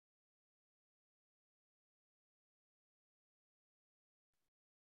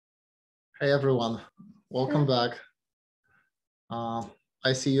Hey everyone, welcome back.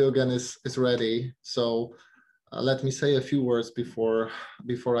 I see Jürgen is ready, so let me say a few words before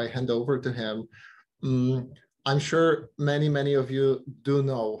I hand over to him. I'm sure many of you do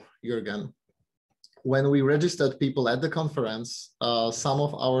know Jürgen. When we registered people at the conference, some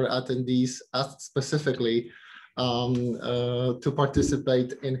of our attendees asked specifically to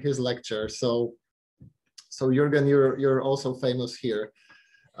participate in his lecture. So Jürgen, you're also famous here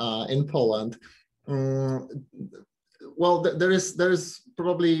in Poland. Well, there's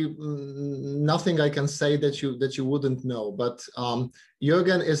probably nothing I can say that you wouldn't know, but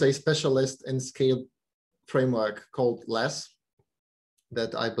Jürgen is a specialist in scale framework called LESS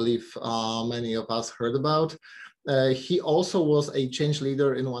that I believe many of us heard about. He also was a change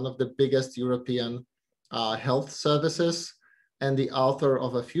leader in one of the biggest European health services and the author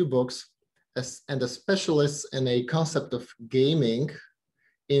of a few books and a specialist in a concept of gaming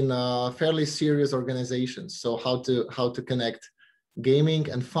in fairly serious organizations. So how to connect gaming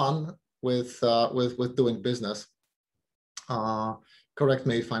and fun with doing business. Correct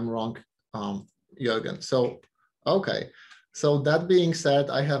me if I'm wrong, Jürgen. So, okay. So that being said,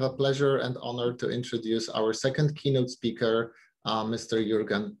 I have a pleasure and honor to introduce our second keynote speaker, Mr.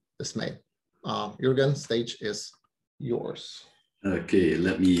 Jürgen De Smet. Jürgen, stage is yours. Okay,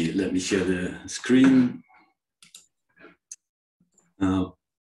 let me share the screen.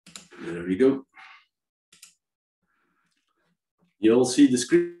 There we go. You all see the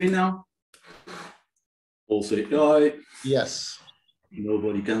screen now? All say aye. Yes.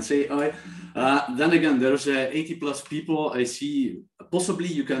 Nobody can say aye. Then again, there's 80 plus people. I see. Possibly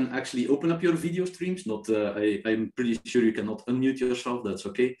you can actually open up your video streams. Not, I'm pretty sure you cannot unmute yourself. That's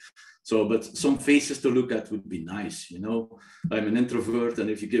okay. So, but some faces to look at would be nice. You know, I'm an introvert,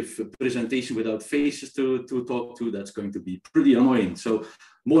 and if you give a presentation without faces to talk to, that's going to be pretty annoying. So,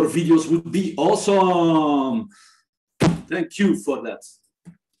 more videos would be awesome. Thank you for that.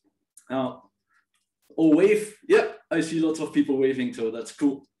 Now, wave. Yeah, I see lots of people waving, so that's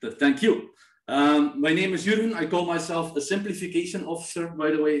cool. Thank you. My name is Jürgen. I call myself a simplification officer,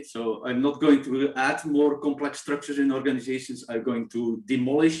 by the way. So I'm not going to add more complex structures in organizations. I'm going to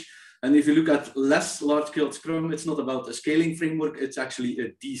demolish. And if you look at less large-scale Scrum, it's not about a scaling framework. It's actually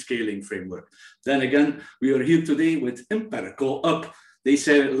a descaling framework. Then again, we are here today with empirical up. They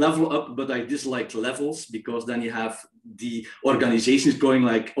say level up, but I dislike levels because then you have the organizations going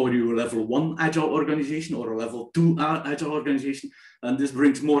like, are you a level 1 agile organization or a level 2 agile organization? And this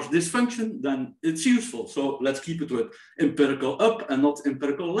brings more dysfunction than it's useful. So let's keep it with empirical up and not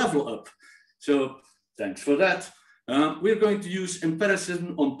empirical level up. So thanks for that. We're going to use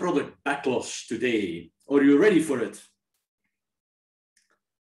empiricism on product backlogs today. Are you ready for it?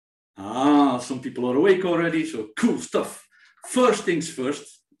 Some people are awake already, so cool stuff. First things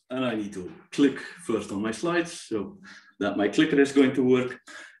first, and I need to click first on my slides so that my clicker is going to work.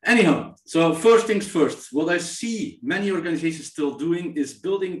 Anyhow, so first things first, what I see many organizations still doing is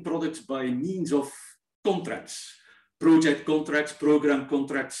building products by means of contracts, project contracts, program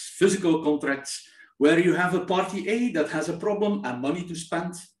contracts, physical contracts, where you have a party A that has a problem and money to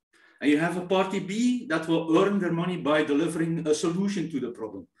spend, and you have a party B that will earn their money by delivering a solution to the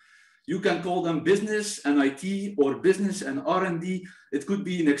problem. You can call them business and IT or business and R&D. It could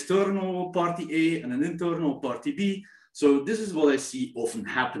be an external party A and an internal party B. So this is what I see often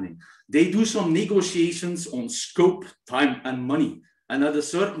happening. They do some negotiations on scope, time, and money. And at a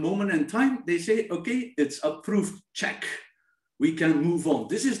certain moment in time, they say, okay, it's approved, check. We can move on.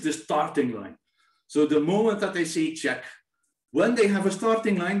 This is the starting line. So the moment that they say check, when they have a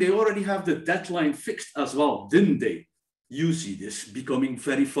starting line, they already have the deadline fixed as well, didn't they? You see this becoming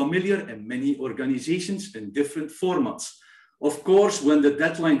very familiar in many organizations in different formats. Of course, when the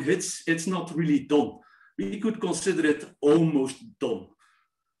deadline hits, it's not really done. We could consider it almost done.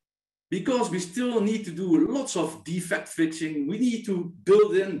 Because we still need to do lots of defect fixing. We need to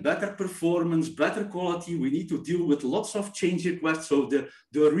build in better performance, better quality. We need to deal with lots of change requests. So the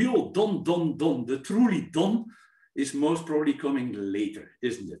real done, the truly done is most probably coming later,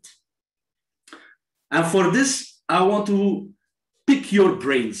 isn't it? And for this, I want to pick your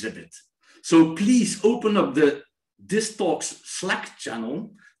brains a bit. So please open up the This Talks Slack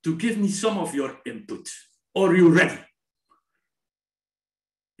channel to give me some of your input. Are you ready?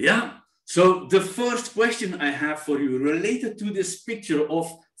 Yeah? So the first question I have for you related to this picture of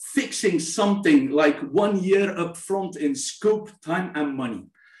fixing something like 1 year up front in scope, time, and money.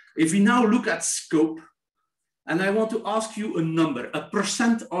 If we now look at scope, and I want to ask you a number, a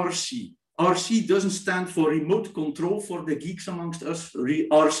percent RC. RC doesn't stand for remote control for the geeks amongst us.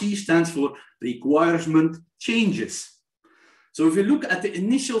 RC stands for requirement changes. So if you look at the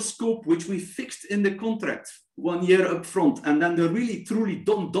initial scope, which we fixed in the contract 1 year up front, and then the really truly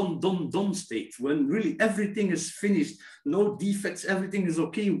done state, when really everything is finished, no defects, everything is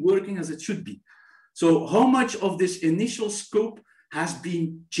okay, working as it should be. So how much of this initial scope has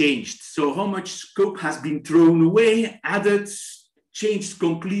been changed? So how much scope has been thrown away, added, changed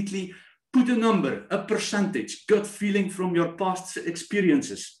completely? Put a number, a percentage, gut feeling from your past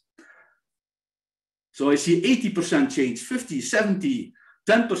experiences. So I see 80% change, 50, 70,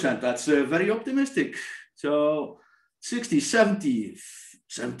 10%. That's very optimistic. So 60, 70,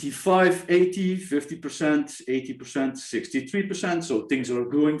 75, 80, 50%, 80%, 63%. So things are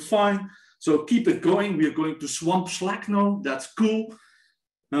going fine. So keep it going. We're going to swamp Slack now. That's cool.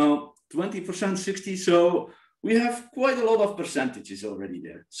 Now 20%, 60. So we have quite a lot of percentages already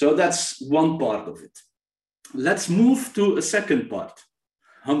there. So that's one part of it. Let's move to a second part.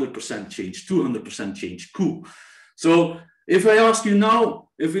 100% change, 200% change, cool. So if I ask you now,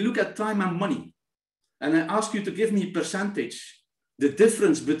 if we look at time and money, and I ask you to give me percentage, the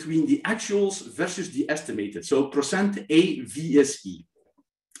difference between the actuals versus the estimated. So percent A vs E.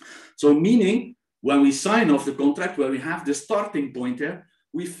 So meaning when we sign off the contract, where we have the starting point there,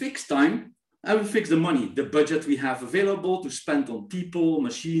 we fix time and we fix the money, the budget we have available to spend on people,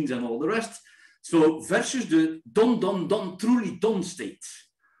 machines, and all the rest. So versus the done, truly done state.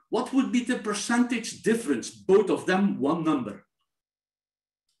 What would be the percentage difference? Both of them, one number.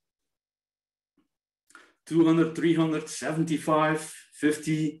 200, 300, 75,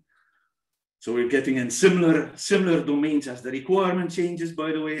 50. So we're getting in similar domains as the requirement changes,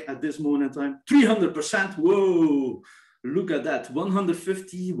 by the way, at this moment in time. 300%, whoa, look at that.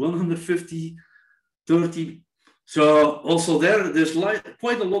 150, 150, 30. So also there's like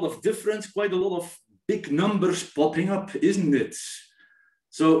quite a lot of difference, quite a lot of big numbers popping up, isn't it?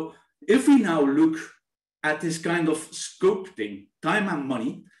 So if we now look at this kind of scope thing, time and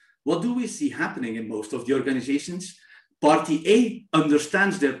money, what do we see happening in most of the organizations? Party A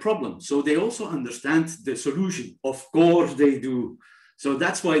understands their problem, so they also understand the solution. Of course they do. So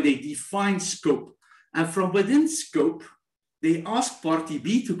that's why they define scope. And from within scope, they ask party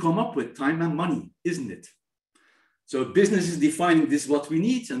B to come up with time and money, isn't it? So business is defining this is what we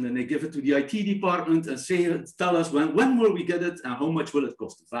need, and then they give it to the IT department and say, tell us when will we get it and how much will it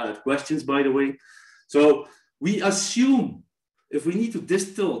cost? Valid questions, by the way. So we assume if we need to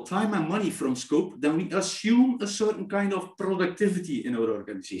distill time and money from scope, then we assume a certain kind of productivity in our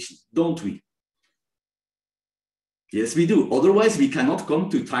organization, don't we? Yes, we do. Otherwise, we cannot come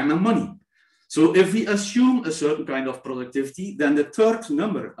to time and money. So if we assume a certain kind of productivity, then the third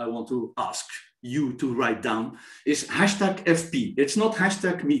number I want to ask you to write down is hashtag FP. It's not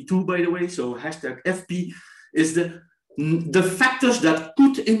hashtag me too, by the way. So hashtag FP is the factors that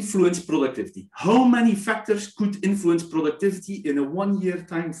could influence productivity. How many factors could influence productivity in a 1 year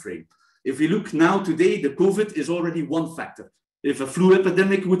time frame? If we look now today, the COVID is already one factor. If a flu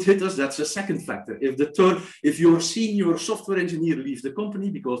epidemic would hit us, that's a second factor. If your senior software engineer leaves the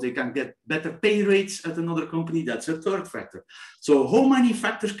company because they can get better pay rates at another company, that's a third factor. So how many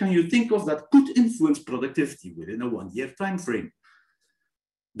factors can you think of that could influence productivity within a 1 year time frame?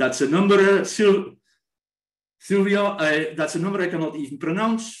 That's a number, Sylvia, that's a number I cannot even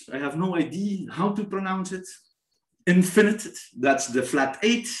pronounce. I have no idea how to pronounce it. Infinite, that's the flat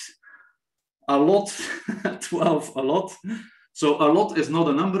 8. A lot, 12, a lot. So a lot is not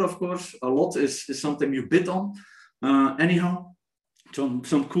a number, of course. A lot is something you bid on. Anyhow,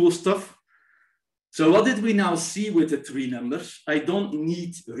 some cool stuff. So what did we now see with the 3 numbers? I don't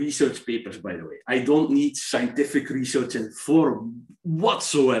need research papers, by the way. I don't need scientific research for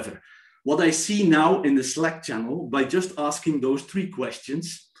whatsoever. What I see now in the Slack channel, by just asking those 3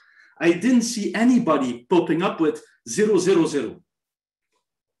 questions, I didn't see anybody popping up with 000.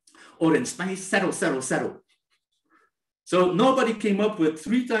 Or in Spanish, 000. So nobody came up with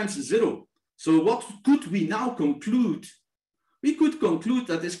 3 times 0. So what could we now conclude? We could conclude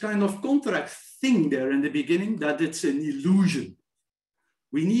that this kind of contract thing there in the beginning, that it's an illusion.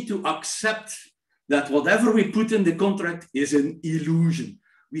 We need to accept that whatever we put in the contract is an illusion.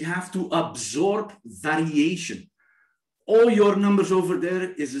 We have to absorb variation. All your numbers over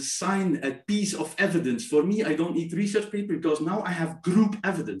there is a sign, a piece of evidence. For me, I don't need research paper because now I have group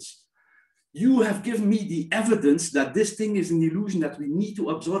evidence. You have given me the evidence that this thing is an illusion, that we need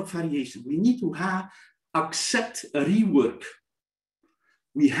to absorb variation. We need to accept a rework.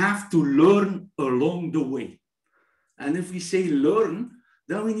 We have to learn along the way. And if we say learn,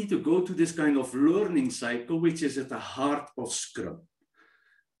 then we need to go to this kind of learning cycle, which is at the heart of Scrum.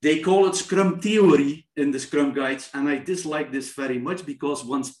 They call it Scrum theory in the Scrum guides, and I dislike this very much because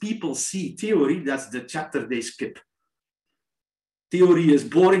once people see theory, that's the chapter they skip. theory is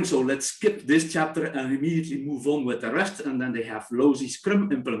boring, so let's skip this chapter and immediately move on with the rest. And then they have lousy Scrum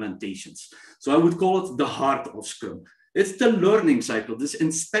implementations. So I would call it the heart of Scrum. It's the learning cycle, this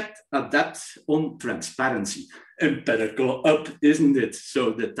inspect, adapt on transparency. Empirical up, isn't it?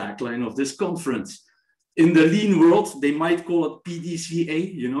 So the tagline of this conference. In the lean world, they might call it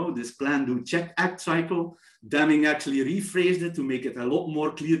PDCA, you know, this plan, do, check, act cycle. Deming actually rephrased it to make it a lot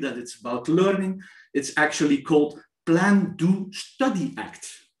more clear that it's about learning. It's actually called plan, do, study, act.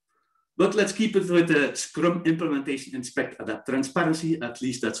 But let's keep it with the Scrum implementation, inspect, adapt, transparency. At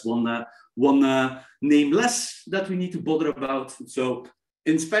least that's one name less that we need to bother about. So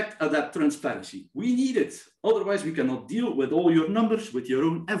inspect, adapt, transparency. We need it. Otherwise, we cannot deal with all your numbers with your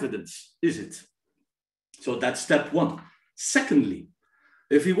own evidence, is it? So that's step one. Secondly,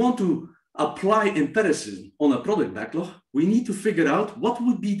 if we want to apply empiricism on a product backlog, we need to figure out what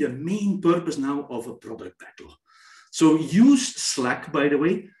would be the main purpose now of a product backlog. So use Slack, by the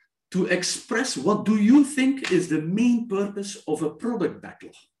way, to express what do you think is the main purpose of a product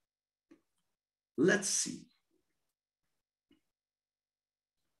backlog. Let's see.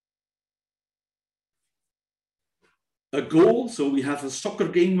 A goal, so we have a soccer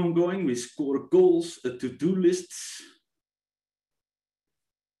game ongoing, we score goals, a to-do list.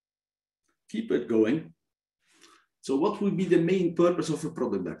 Keep it going. So what would be the main purpose of a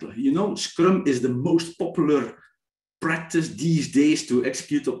product backlog? You know, Scrum is the most popular practice these days to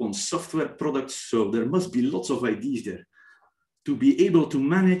execute upon software products. So there must be lots of ideas there. To be able to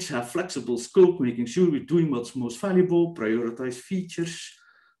manage, have flexible scope, making sure we're doing what's most valuable, prioritize features,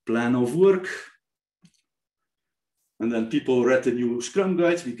 plan of work. And then people read the new Scrum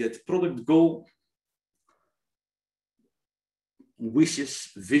guides, we get product goal,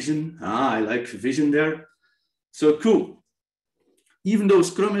 wishes, vision. I like vision there. So cool. Even though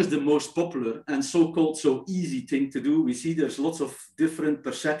Scrum is the most popular and so-called so easy thing to do, we see there's lots of different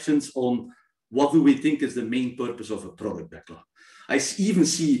perceptions on what do we think is the main purpose of a product backlog. I even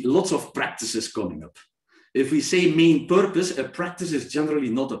see lots of practices coming up. If we say main purpose, a practice is generally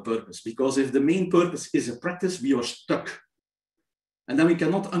not a purpose, because if the main purpose is a practice, we are stuck. And then we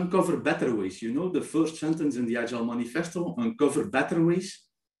cannot uncover better ways. You know, the first sentence in the Agile Manifesto, uncover better ways.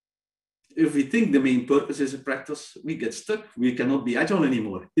 If we think the main purpose is a practice, we get stuck. We cannot be Agile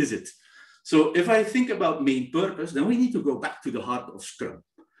anymore, is it? So if I think about main purpose, then we need to go back to the heart of Scrum.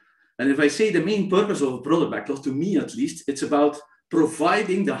 And if I say the main purpose of a product backlog, to me at least, it's about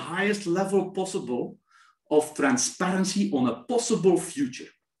providing the highest level possible of transparency on a possible future.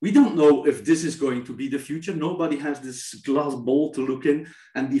 We don't know if this is going to be the future. Nobody has this glass ball to look in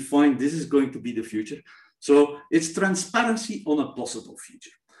and define this is going to be the future. So it's transparency on a possible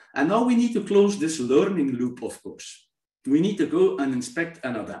future. And now we need to close this learning loop, of course. We need to go and inspect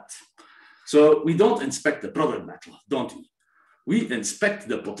and adapt. So we don't inspect the product backlog, don't we? We inspect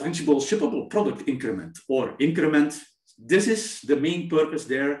the potential shippable product increment or increment. This is the main purpose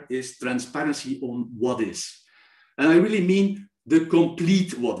there, is transparency on what is. And I really mean the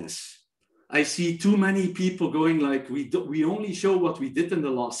complete what is. I see too many people going like, we only show what we did in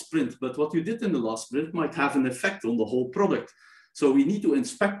the last sprint, but what you did in the last sprint might have an effect on the whole product. So we need to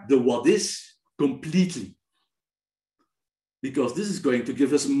inspect the what is completely, because this is going to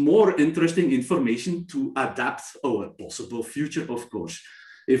give us more interesting information to adapt our possible future, of course.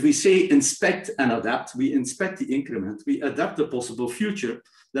 If we say inspect and adapt, we inspect the increment, we adapt the possible future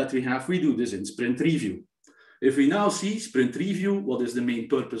that we have, we do this in sprint review. If we now see sprint review, what is the main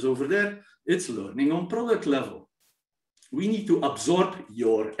purpose over there? It's learning on product level. We need to absorb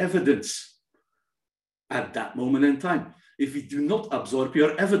your evidence at that moment in time. If we do not absorb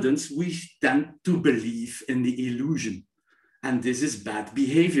your evidence, we tend to believe in the illusion. And this is bad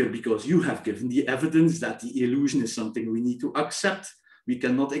behavior, because you have given the evidence that the illusion is something we need to accept. We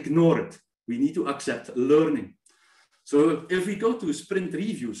cannot ignore it. We need to accept learning. So if we go to a sprint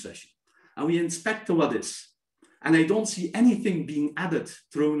review session and we inspect what is, and I don't see anything being added,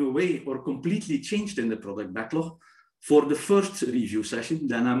 thrown away, or completely changed in the product backlog for the first review session,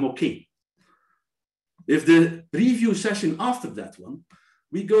 then I'm okay. If the review session after that one,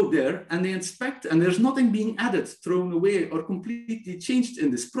 we go there and they inspect and there's nothing being added, thrown away, or completely changed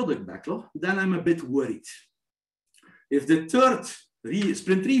in this product backlog, then I'm a bit worried. If the third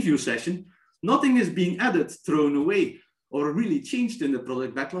sprint review session, nothing is being added, thrown away, or really changed in the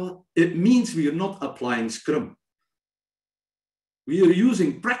product backlog, it means we are not applying Scrum. We are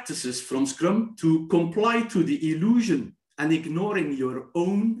using practices from Scrum to comply to the illusion and ignoring your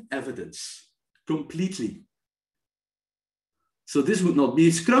own evidence completely. So this would not be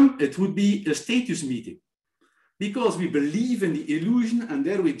Scrum, it would be a status meeting, because we believe in the illusion and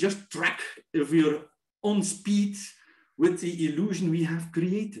there we just track if we are on speed with the illusion we have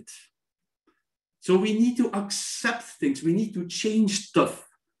created. So we need to accept things. We need to change stuff.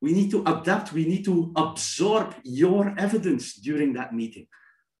 We need to adapt. We need to absorb your evidence during that meeting.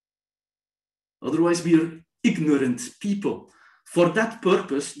 Otherwise, we are ignorant people. For that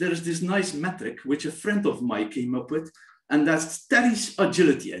purpose, there is this nice metric which a friend of mine came up with, and that's Terry's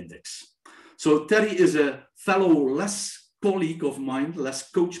Agility Index. So Terry is a fellow colleague of mine,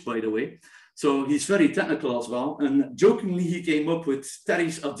 coach, by the way. So he's very technical as well. And jokingly, he came up with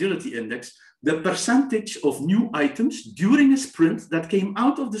Terry's Agility Index, the percentage of new items during a sprint that came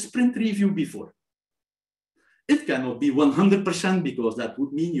out of the sprint review before. It cannot be 100% because that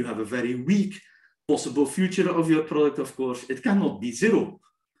would mean you have a very weak possible future of your product, of course. It cannot be 0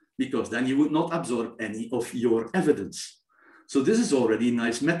 because then you would not absorb any of your evidence. So this is already a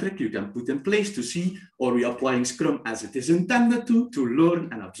nice metric you can put in place to see, are we applying Scrum as it is intended to learn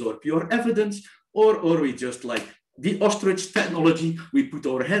and absorb your evidence, or are we just like the ostrich technology, we put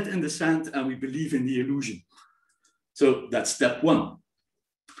our head in the sand and we believe in the illusion. So that's step 1.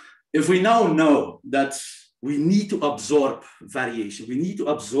 If we now know that we need to absorb variation, we need to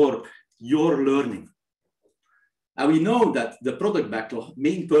absorb your learning, and we know that the product backlog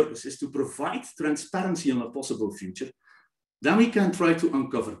main purpose is to provide transparency on a possible future, then we can try to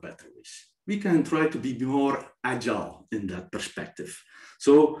uncover better ways. We can try to be more agile in that perspective.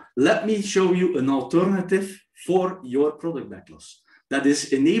 So let me show you an alternative for your product backlogs that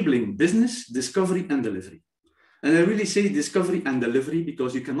is enabling business, discovery, and delivery. And I really say discovery and delivery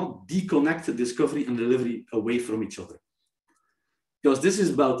because you cannot disconnect discovery and delivery away from each other. Because this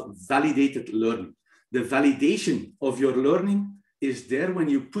is about validated learning. The validation of your learning is there when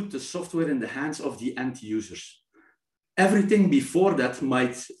you put the software in the hands of the end users. Everything before that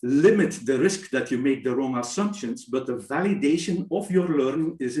might limit the risk that you make the wrong assumptions, but the validation of your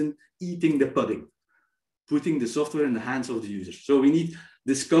learning is in eating the pudding, putting the software in the hands of the users. So we need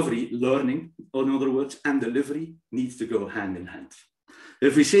discovery, learning, in other words, and delivery needs to go hand in hand.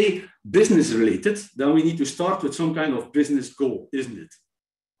 If we say business related, then we need to start with some kind of business goal, isn't it?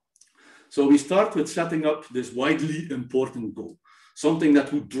 So we start with setting up this widely important goal, something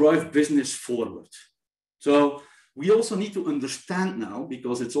that would drive business forward. So we also need to understand now,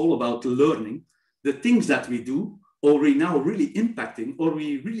 because it's all about learning, the things that we do, are we now really impacting, or are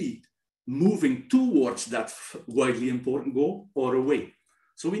we really moving towards that widely important goal or away?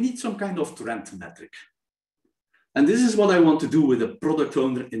 So we need some kind of trend metric. And this is what I want to do with a product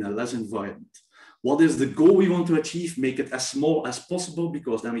owner in a less environment. What is the goal we want to achieve? Make it as small as possible,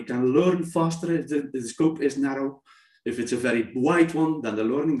 because then we can learn faster if the scope is narrow. If it's a very wide one, then the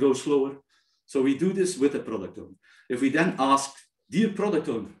learning goes slower. So we do this with a product owner. If we then ask, dear product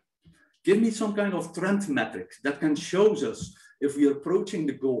owner, give me some kind of trend metric that can show us if we are approaching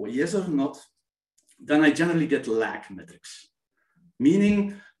the goal, yes or not, then I generally get lag metrics.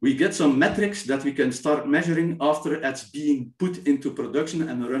 Meaning we get some metrics that we can start measuring after it's being put into production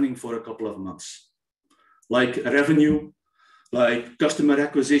and running for a couple of months. Like revenue, like customer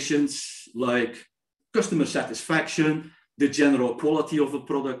acquisitions, like customer satisfaction, the general quality of a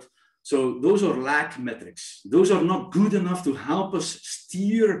product. So those are lag metrics. Those are not good enough to help us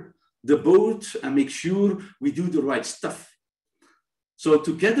steer the boat and make sure we do the right stuff. So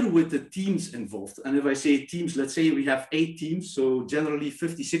together with the teams involved, and if I say teams, let's say we have 8 teams, so generally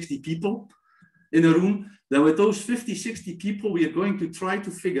 50, 60 people in a room, then with those 50, 60 people, we are going to try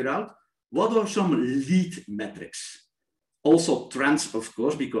to figure out what are some lead metrics. Also trends, of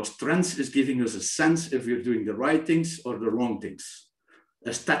course, because trends is giving us a sense if we're doing the right things or the wrong things.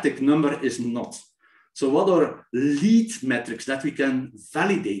 A static number is not. So what are lead metrics that we can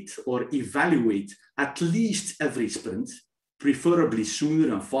validate or evaluate at least every sprint? Preferably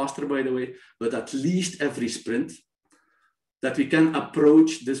sooner and faster, by the way, but at least every sprint, that we can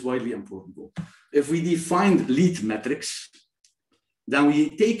approach this widely important goal. If we define lead metrics, then we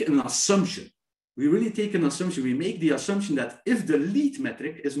take an assumption. We really take an assumption. We make the assumption that if the lead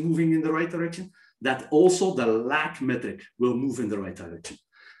metric is moving in the right direction, that also the lag metric will move in the right direction.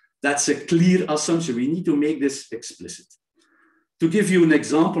 That's a clear assumption. We need to make this explicit. To give you an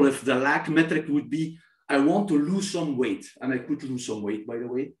example, if the lag metric would be, I want to lose some weight, and I could lose some weight, by the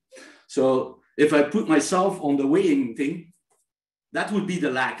way. So if I put myself on the weighing thing, that would be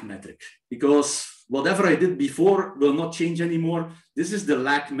the lag metric, because whatever I did before will not change anymore. This is the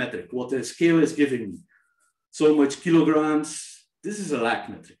lag metric, what the scale is giving me. So much kilograms, this is a lag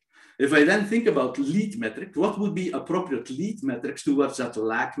metric. If I then think about lead metric, what would be appropriate lead metrics towards that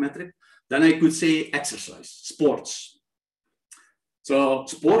lag metric? Then I could say exercise, sports. So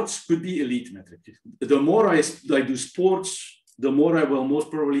sports could be a lead metric. The more I do sports, the more I will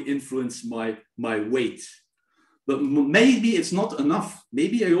most probably influence my weight. But maybe it's not enough.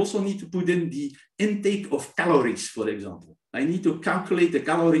 Maybe I also need to put in the intake of calories, for example. I need to calculate the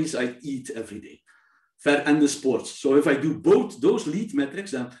calories I eat every day. And the sports. So if I do both those lead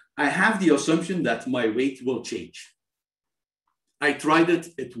metrics, then I have the assumption that my weight will change. I tried it,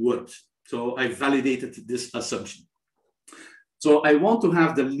 it worked. So I validated this assumption. So I want to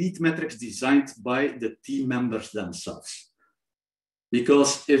have the lead metrics designed by the team members themselves.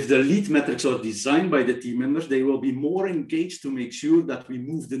 Because if the lead metrics are designed by the team members, they will be more engaged to make sure that we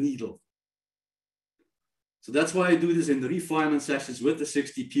move the needle. So that's why I do this in the refinement sessions with the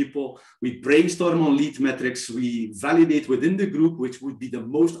 60 people. We brainstorm on lead metrics. We validate within the group, which would be the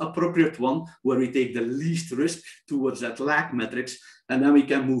most appropriate one, where we take the least risk towards that lag metrics, and then we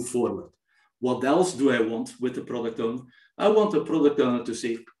can move forward. What else do I want with the product owner? I want the product owner to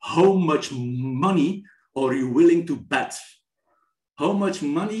say, how much money are you willing to bet? How much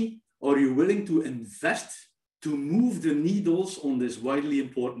money are you willing to invest to move the needles on this widely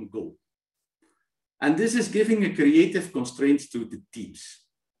important goal? And this is giving a creative constraint to the teams.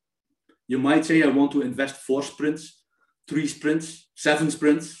 You might say, I want to invest 4 sprints, 3 sprints, 7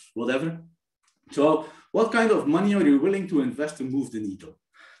 sprints, whatever. So what kind of money are you willing to invest to move the needle?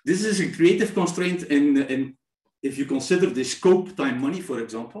 This is a creative constraint in if you consider the scope, time, money, for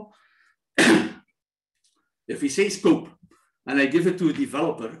example. If we say scope, and I give it to a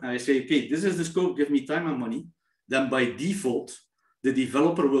developer, and I say, okay, this is the scope, give me time and money, then by default, the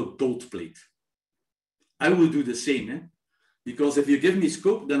developer will gold plate. I will do the same, because if you give me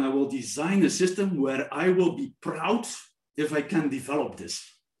scope, then I will design a system where I will be proud if I can develop this.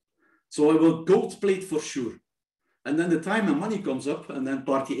 So I will gold plate for sure. And then the time and money comes up, and then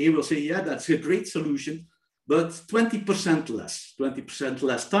party A will say, yeah, that's a great solution, but 20% less, 20%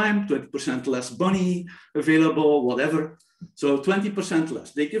 less time, 20% less money available, whatever. So 20%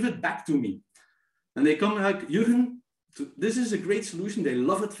 less. They give it back to me. And they come like, Jürgen, this is a great solution. They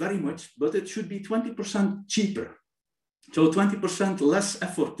love it very much, but it should be 20% cheaper. So 20% less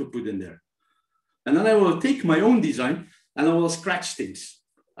effort to put in there. And then I will take my own design and I will scratch things.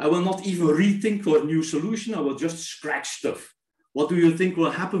 I will not even rethink for a new solution. I will just scratch stuff. What do you think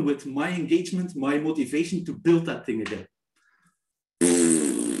will happen with my engagement, my motivation to build that thing again?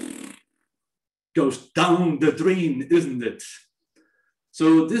 Goes down the drain, isn't it?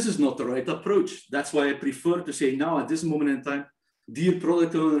 So this is not the right approach. That's why I prefer to say now at this moment in time, dear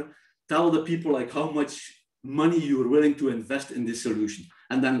product owner, tell the people like how much money you're willing to invest in this solution,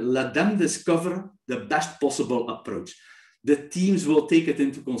 and then let them discover the best possible approach. The teams will take it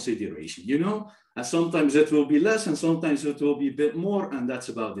into consideration, you know, and sometimes it will be less and sometimes it will be a bit more, and that's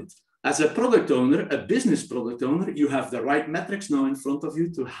about it. As a product owner, a business product owner, you have the right metrics now in front of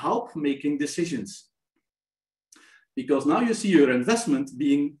you to help making decisions. Because now you see your investment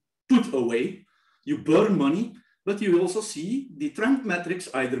being put away, you burn money, but you also see the trend metrics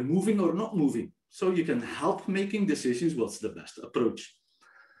either moving or not moving. So you can help making decisions what's the best approach.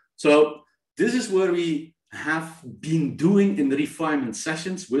 So this is where we have been doing in the refinement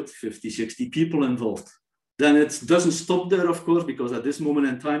sessions with 50, 60 people involved. Then it doesn't stop there, of course, because at this moment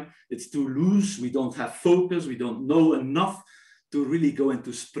in time, it's too loose. We don't have focus. We don't know enough to really go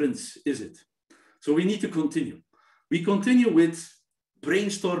into sprints, is it? So we need to continue. We continue with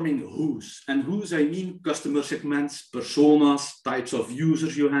brainstorming who's. And who's, I mean customer segments, personas, types of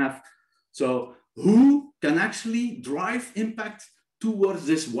users you have. So who can actually drive impact towards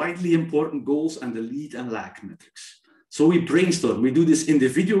this widely important goals and the lead and lag metrics. So we brainstorm, we do this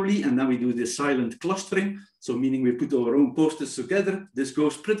individually, and then we do this silent clustering. So meaning we put our own post-its together. This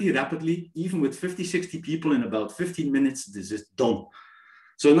goes pretty rapidly, even with 50, 60 people in about 15 minutes, this is done.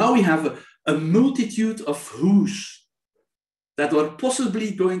 So now we have a multitude of who's that are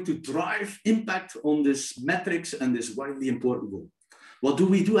possibly going to drive impact on this metrics and this widely important goal. What do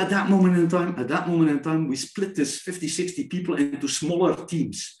we do at that moment in time? At that moment in time, we split this 50, 60 people into smaller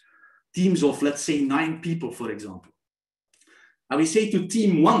teams. Teams of, let's say, 9 people, for example. And we say to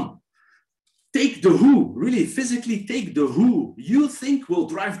team 1, take the who, really physically take the who you think will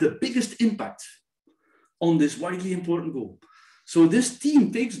drive the biggest impact on this widely important goal. So this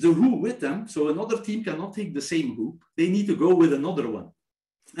team takes the who with them. So another team cannot take the same who. They need to go with another one.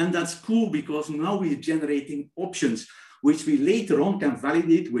 And that's cool because now we're generating options which we later on can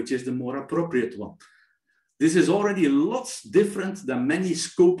validate, which is the more appropriate one. This is already lots different than many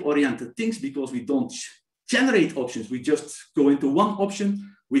scope-oriented things because we don't generate options. We just go into one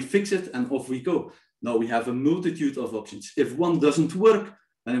option, we fix it, and off we go. Now we have a multitude of options. If one doesn't work,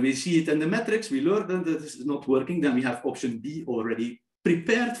 and we see it in the metrics, we learn that this is not working, then we have option B already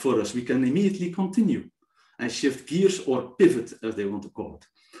prepared for us. We can immediately continue and shift gears or pivot, as they want to call it.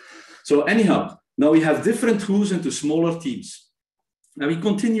 So anyhow, Now we have different who's into smaller teams. Now we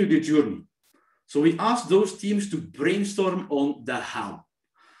continue the journey. So we ask those teams to brainstorm on the how.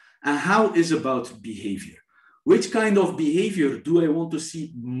 And how is about behavior. Which kind of behavior do I want to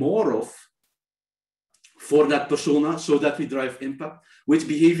see more of for that persona so that we drive impact? Which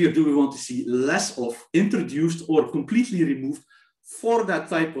behavior do we want to see less of, introduced or completely removed for that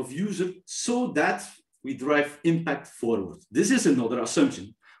type of user so that we drive impact forward? This is another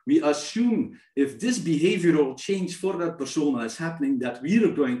assumption. We assume if this behavioral change for that persona is happening, that we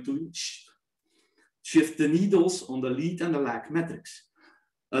are going to shift the needles on the lead and the lag metrics.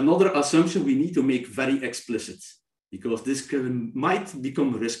 Another assumption we need to make very explicit, because this might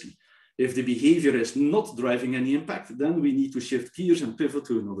become risky. If the behavior is not driving any impact, then we need to shift gears and pivot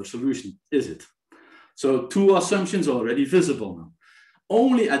to another solution, is it? So 2 assumptions already visible now.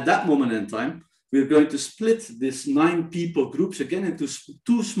 Only at that moment in time, we're going to split this 9 people groups again into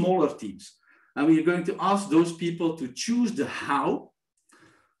 2 smaller teams. And we're going to ask those people to choose the how,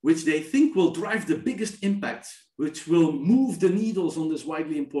 which they think will drive the biggest impact, which will move the needles on this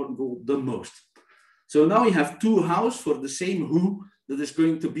widely important goal the most. So now we have 2 hows for the same who that is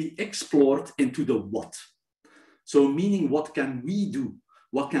going to be explored into the what. So meaning, what can we do?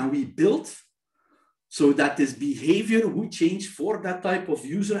 What can we build so that this behavior we change for that type of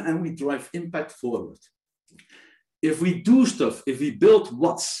user and we drive impact forward? If we do stuff, if we build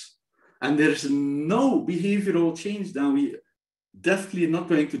what's, and there's no behavioral change, then we definitely not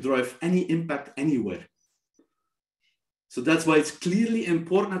going to drive any impact anywhere. So that's why it's clearly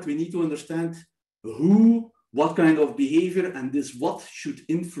important that we need to understand who, what kind of behavior, and this what should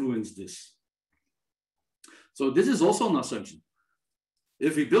influence this. So this is also an assumption.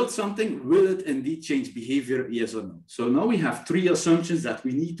 If we build something, will it indeed change behavior, yes or no? So now we have 3 assumptions that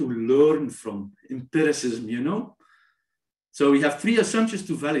we need to learn from empiricism, you know? So we have 3 assumptions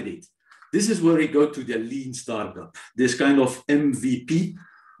to validate. This is where we go to the lean startup, this kind of MVP.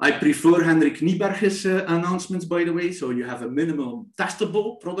 I prefer Henrik Nieberg's announcements, by the way. So you have a minimum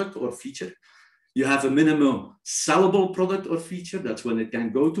testable product or feature. You have a minimum sellable product or feature. That's when it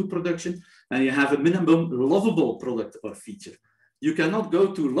can go to production. And you have a minimum lovable product or feature. You cannot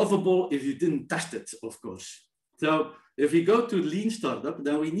go to lovable if you didn't test it, of course. So if we go to lean startup,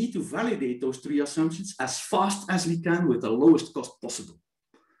 then we need to validate those 3 assumptions as fast as we can with the lowest cost possible.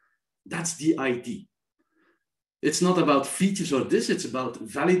 That's the idea. It's not about features or this, it's about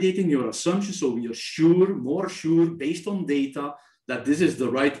validating your assumptions so we are sure, more sure, based on data, that this is the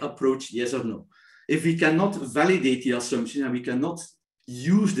right approach, yes or no. If we cannot validate the assumption and we cannot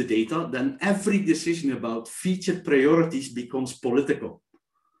use the data, then every decision about feature priorities becomes political.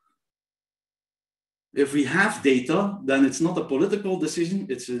 If we have data, then it's not a political decision,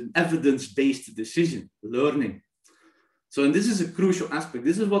 it's an evidence-based decision, learning. So, and this is a crucial aspect.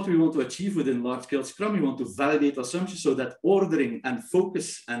 This is what we want to achieve within large-scale Scrum. We want to validate assumptions so that ordering and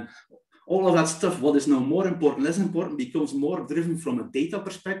focus and all of that stuff, what is now more important, less important, becomes more driven from a data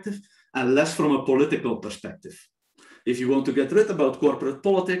perspective and less from a political perspective. If you want to get rid about corporate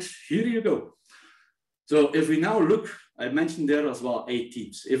politics, here you go. So if we now look, I mentioned there as well 8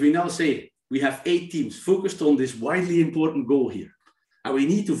 teams. If we now say we have 8 teams focused on this widely important goal here, and we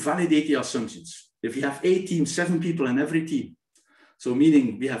need to validate the assumptions. If you have 8 teams, 7 people in every team, so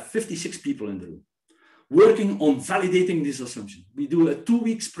meaning we have 56 people in the room, working on validating this assumption. We do a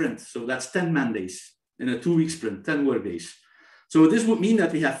 2-week sprint, so that's 10 man days in a 2-week sprint, 10 work days. So this would mean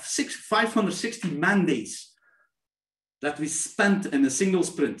that we have 560 man days that we spent in a single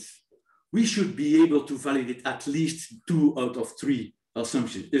sprint. We should be able to validate at least 2 out of 3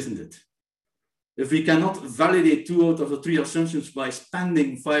 assumptions, isn't it? If we cannot validate 2 out of the 3 assumptions by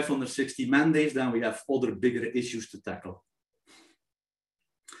spending 560 man days, then we have other bigger issues to tackle.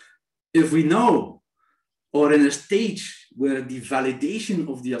 If we know, or in a stage where the validation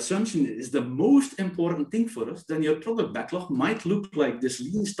of the assumption is the most important thing for us, then your product backlog might look like this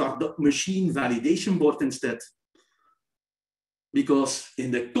lean startup machine validation board instead. Because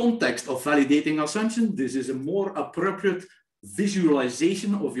in the context of validating assumption, this is a more appropriate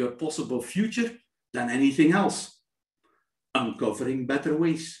visualization of your possible future than anything else, uncovering better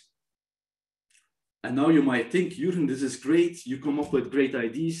ways. And now you might think, Jürgen, this is great. You come up with great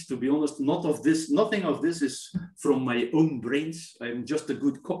ideas. To be honest, nothing of this is from my own brains. I'm just a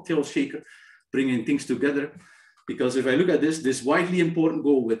good cocktail shaker, bringing things together. Because if I look at this widely important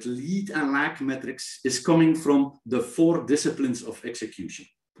goal with lead and lag metrics is coming from the 4 disciplines of execution.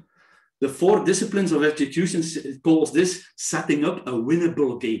 The 4 disciplines of execution calls this setting up a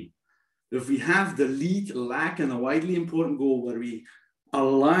winnable game. If we have the lead, lag, and a widely important goal where we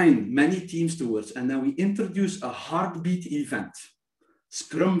align many teams towards, and then we introduce a heartbeat event.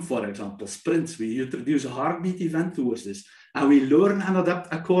 Scrum, for example, sprints, we introduce a heartbeat event towards this, and we learn and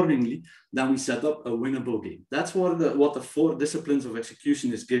adapt accordingly, then we set up a winnable game. That's what the 4 disciplines of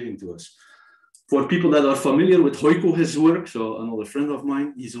execution is giving to us. For people that are familiar with Hoiko, his work, so another friend of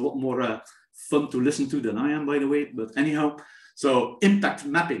mine, he's a lot more fun to listen to than I am, by the way, but anyhow, so impact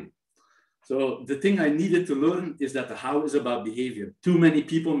mapping. So the thing I needed to learn is that the how is about behavior. Too many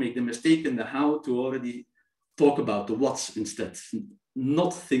people make the mistake in the how to already talk about the what's instead,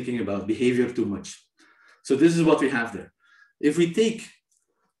 not thinking about behavior too much. So this is what we have there. If we take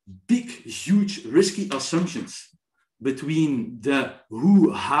big, huge, risky assumptions between the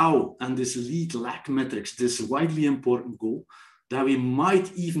who, how, and this lead lag metrics, this widely important goal, that we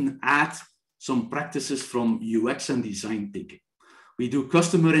might even add some practices from UX and design thinking. We do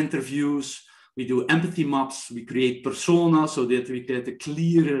customer interviews, we do empathy maps, we create personas so that we get a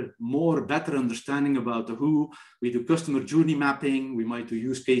clearer, better understanding about the who. We do customer journey mapping, we might do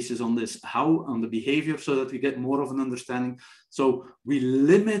use cases on this how, on the behavior, so that we get more of an understanding. So we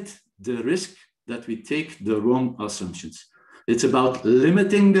limit the risk that we take the wrong assumptions. It's about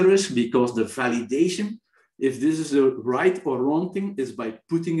limiting the risk, because the validation, if this is a right or wrong thing, is by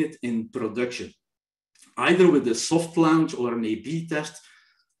putting it in production, either with a soft launch or an A/B test,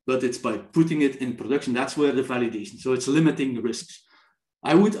 but it's by putting it in production. That's where the validation. So it's limiting risks.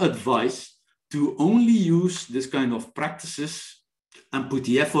 I would advise to only use this kind of practices and put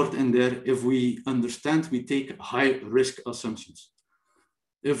the effort in there if we understand we take high risk assumptions.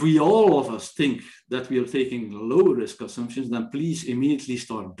 If we all of us think that we are taking low risk assumptions, then please immediately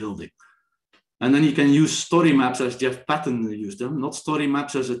start building. And then you can use story maps as Jeff Patton used them, not story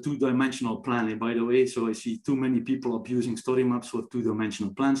maps as a 2-dimensional plan. And by the way, so I see too many people abusing story maps for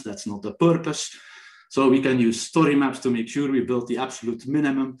 2-dimensional plans. That's not the purpose. So we can use story maps to make sure we build the absolute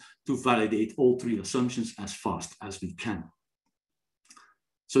minimum to validate all 3 assumptions as fast as we can.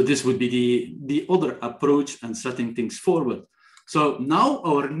 So this would be the other approach and setting things forward. So now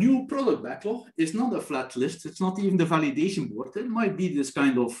our new product backlog is not a flat list. It's not even the validation board. It might be this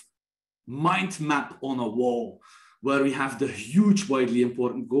kind of mind map on a wall where we have the huge, widely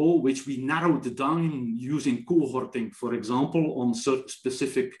important goal, which we narrowed down using cohorting, for example, on certain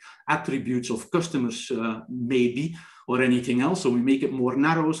specific attributes of customers, maybe, or anything else. So we make it more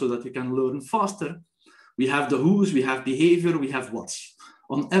narrow so that we can learn faster. We have the who's, we have behavior, we have what's.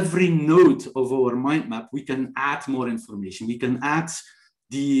 On every node of our mind map, we can add more information. We can add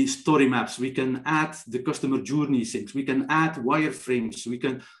the story maps, we can add the customer journey things, we can add wireframes, we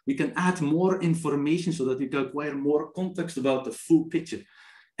can add more information so that we can acquire more context about the full picture.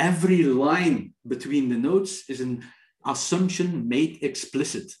 Every line between the nodes is an assumption made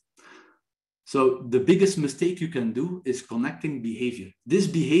explicit. So the biggest mistake you can do is connecting behavior. This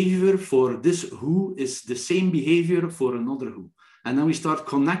behavior for this who is the same behavior for another who. And then we start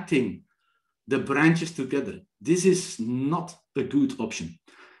connecting the branches together. This is not a good option.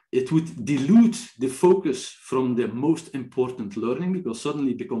 It would dilute the focus from the most important learning, because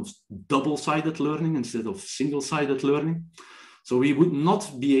suddenly it becomes double-sided learning instead of single-sided learning. So we would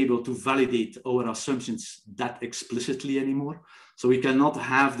not be able to validate our assumptions that explicitly anymore. So we cannot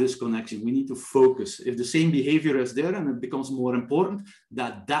have this connection. We need to focus. If the same behavior is there and it becomes more important,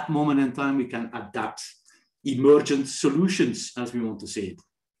 at that moment in time, we can adapt emergent solutions, as we want to say it.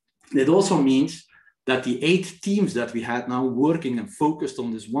 It also means that the 8 teams that we had now working and focused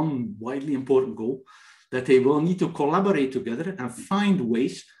on this one widely important goal, that they will need to collaborate together and find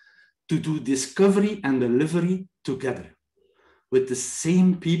ways to do discovery and delivery together with the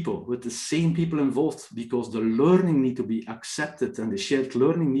same people involved, because the learning need to be accepted and the shared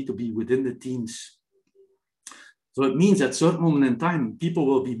learning need to be within the teams. So it means at a certain moment in time, people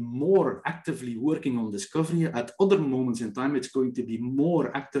will be more actively working on discovery. At other moments in time, it's going to be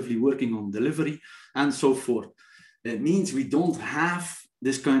more actively working on delivery and so forth. It means we don't have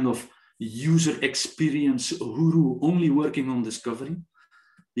this kind of user experience guru only working on discovery,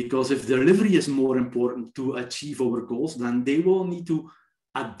 because if delivery is more important to achieve our goals, then they will need to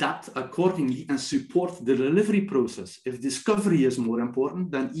adapt accordingly and support the delivery process. If discovery is more important,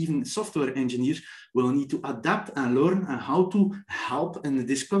 then even software engineers will need to adapt and learn how to help in the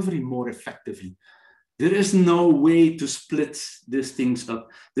discovery more effectively. There is no way to split these things up.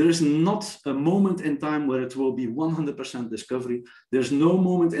 There is not a moment in time where it will be 100% discovery. There's no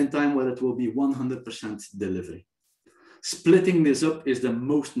moment in time where it will be 100% delivery. Splitting this up is the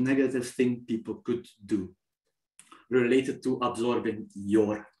most negative thing people could do, related to absorbing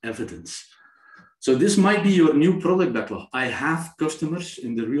your evidence. So this might be your new product backlog. I have customers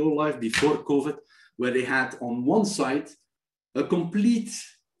in the real life before COVID where they had on one side a complete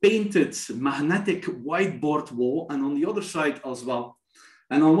painted magnetic whiteboard wall, and on the other side as well,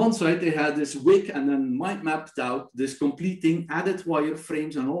 And on one side, they had this wick and then mind mapped out this completing added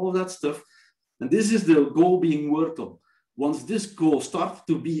wireframes and all of that stuff. And this is the goal being worked on. Once this goal started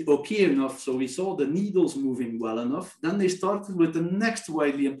to be okay enough, so we saw the needles moving well enough, then they started with the next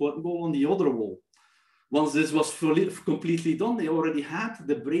widely important goal on the other wall. Once this was completely done, they already had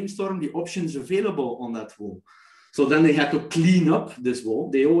the brainstorm, the options available on that wall. So then they had to clean up this wall.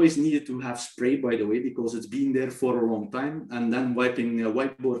 They always needed to have spray, by the way, because it's been there for a long time. And then wiping a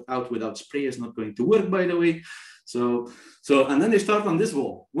whiteboard out without spray is not going to work, by the way. And then they start on this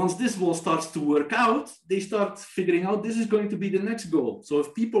wall. Once this wall starts to work out, they start figuring out this is going to be the next goal. So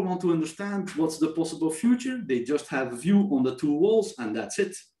if people want to understand what's the possible future, they just have a view on the two walls and that's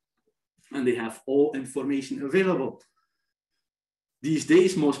it. And they have all information available. These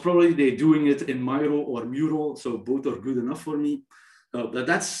days, most probably they're doing it in Miro or Mural, so both are good enough for me. But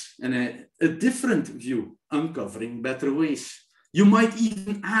that's a different view, uncovering better ways. You might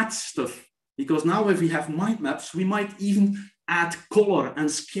even add stuff, because now if we have mind maps, we might even add color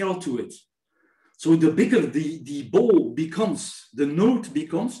and scale to it. So the bigger the ball becomes, the node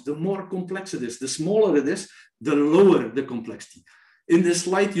becomes, the more complex it is. The smaller it is, the lower the complexity. In this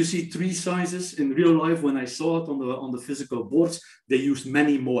slide, you see 3 sizes. In real life, when I saw it on the physical boards, they used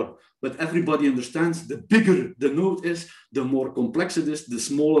many more. But everybody understands the bigger the node is, the more complex it is. The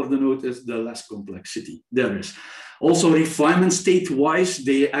smaller the node is, the less complexity there is. Also, refinement state-wise,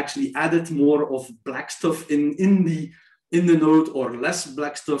 they actually added more of black stuff in the node or less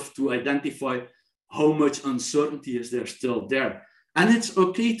black stuff to identify how much uncertainty is there still there. And it's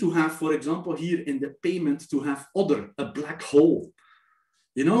okay to have, for example, here in the payment, to have a black hole.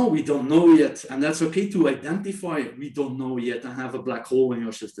 You know, we don't know yet, and that's okay to identify we don't know yet and have a black hole in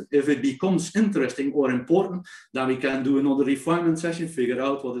your system. If it becomes interesting or important, then we can do another refinement session, figure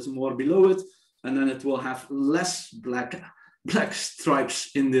out what is more below it, and then it will have less black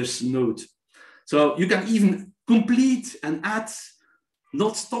stripes in this node. So you can even complete and add,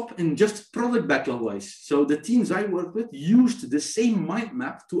 not stop in just product backlog wise. So the teams I work with used the same mind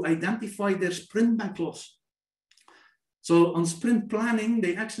map to identify their sprint backlogs. So on sprint planning,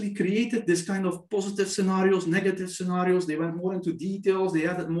 they actually created this kind of positive scenarios, negative scenarios. They went more into details. They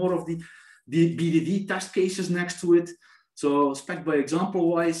added more of the BDD test cases next to it. So spec by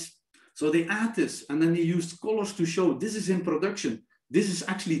example wise. So they add this and then they used colors to show this is in production. This is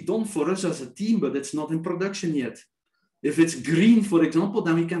actually done for us as a team, but it's not in production yet. If it's green, for example,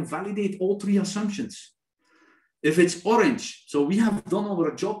 then we can validate all 3 assumptions. If it's orange, so we have done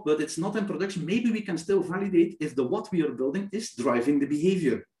our job, but it's not in production, maybe we can still validate if what we are building is driving the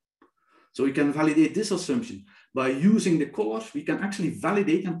behavior. So we can validate this assumption. By using the colors, we can actually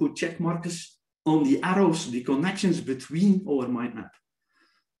validate and put check markers on the arrows, the connections between our mind map.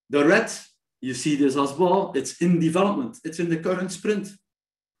 The red, you see this as well, it's in development, it's in the current sprint.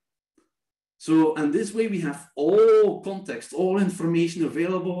 So, and this way we have all context, all information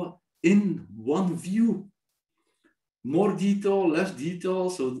available in one view. More detail, less detail,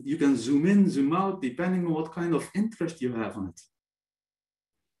 so you can zoom in, zoom out, depending on what kind of interest you have on it.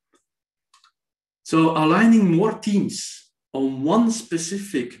 So aligning more teams on one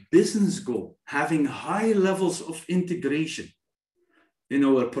specific business goal, having high levels of integration in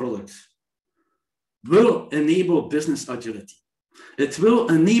our products, will enable business agility. It will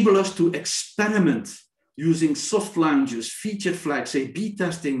enable us to experiment using soft launches, feature flags, A/B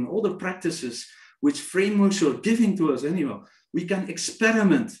testing, other practices, which frameworks are giving to us anyway. We can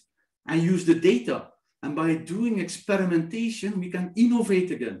experiment and use the data. And by doing experimentation, we can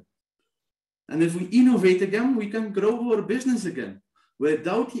innovate again. And if we innovate again, we can grow our business again.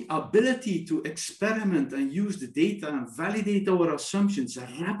 Without the ability to experiment and use the data and validate our assumptions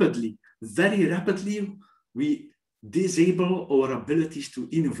rapidly, very rapidly, we disable our abilities to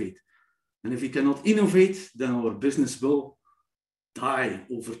innovate. And if we cannot innovate, then our business will die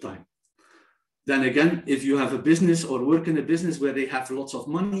over time. Then again, if you have a business or work in a business where they have lots of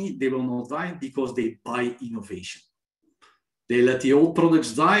money, they will not die because they buy innovation. They let the old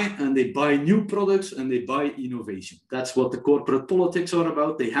products die and they buy new products and they buy innovation. That's what the corporate politics are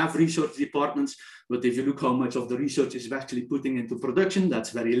about. They have research departments, but if you look how much of the research is actually putting into production, that's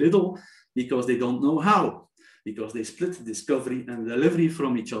very little because they don't know how, because they split discovery and delivery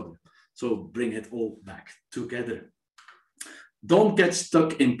from each other. So bring it all back together. Don't get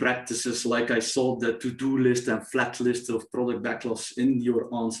stuck in practices like I saw the to-do list and flat list of product backlogs in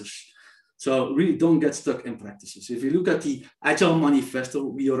your answers. So really don't get stuck in practices. If you look at the Agile Manifesto,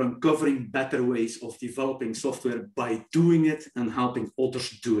 we are uncovering better ways of developing software by doing it and helping others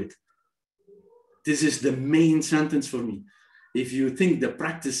do it. This is the main sentence for me. If you think the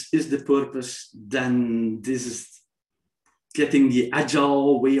practice is the purpose, then this is getting the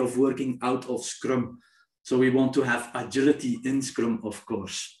agile way of working out of Scrum. So we want to have agility in Scrum, of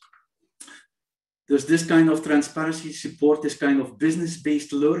course. Does this kind of transparency support this kind of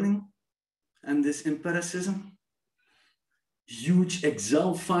business-based learning and this empiricism? Huge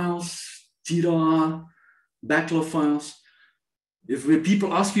Excel files, Jira, backlog files. If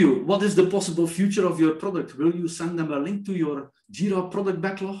people ask you, what is the possible future of your product? Will you send them a link to your Jira product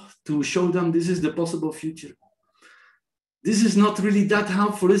backlog to show them this is the possible future? This is not really that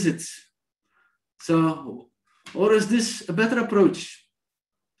helpful, is it? So, or is this a better approach?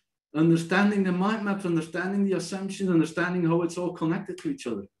 Understanding the mind maps, understanding the assumptions, understanding how it's all connected to each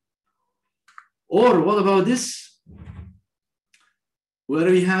other. Or what about this? Where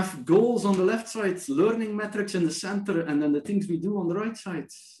we have goals on the left side, learning metrics in the center, and then the things we do on the right side.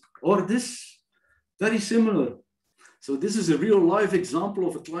 Or this, very similar. So this is a real live example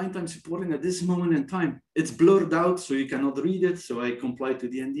of a client I'm supporting at this moment in time. It's blurred out, so you cannot read it. So I comply to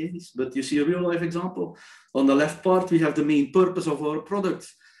the NDAs, but you see a real life example. On the left part, we have the main purpose of our product.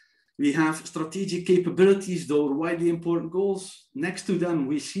 We have strategic capabilities, those widely important goals. Next to them,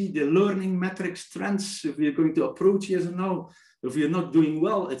 we see the learning metrics trends. If we're going to approach yes or no. If we're not doing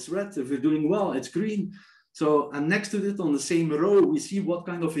well, it's red. If we're doing well, it's green. So, and next to it on the same row, we see what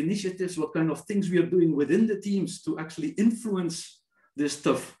kind of initiatives, what kind of things we are doing within the teams to actually influence this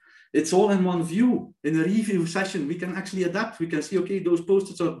stuff. It's all in one view. In a review session, we can actually adapt. We can see, okay, those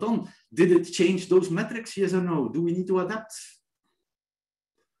post-its are done. Did it change those metrics? Yes or no? Do we need to adapt?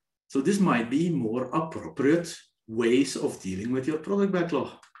 So this might be more appropriate ways of dealing with your product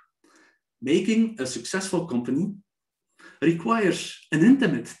backlog. Making a successful company requires an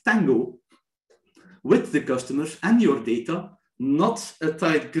intimate tango with the customers and your data, not a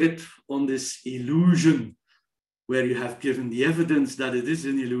tight grip on this illusion where you have given the evidence that it is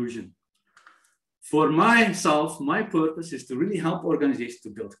an illusion. For myself, my purpose is to really help organizations to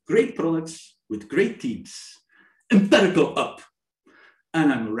build great products with great teams. Empirical up.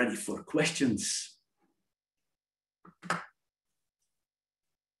 And I'm ready for questions.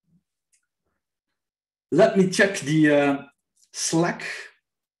 Let me check the Slack.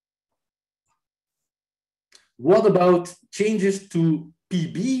 What about changes to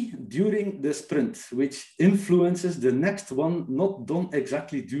PB during the sprint, which influences the next one not done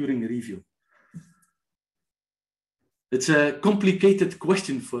exactly during review? It's a complicated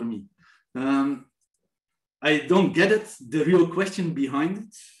question for me. I don't get it, the real question behind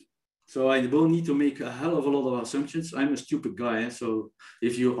it. So I will need to make a hell of a lot of assumptions. I'm a stupid guy, so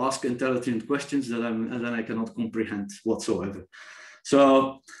if you ask intelligent questions, then I cannot comprehend whatsoever.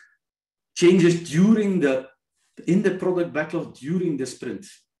 So changes in the product backlog during the sprint.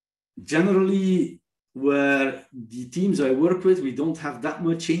 Generally, where the teams I work with, we don't have that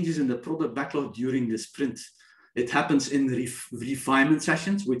much changes in the product backlog during the sprint. It happens in refinement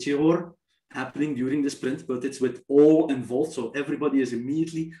sessions, which are happening during the sprint, but it's with all involved. So everybody is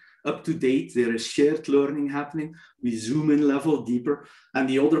immediately up to date. There is shared learning happening. We zoom in level deeper. And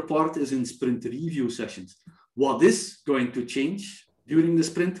the other part is in sprint review sessions. What is going to change during the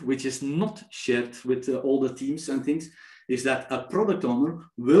sprint, which is not shared with all the teams and things, is that a product owner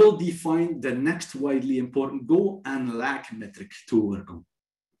will define the next widely important goal and lag metric to work on.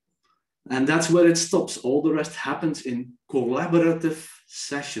 And that's where it stops. All the rest happens in collaborative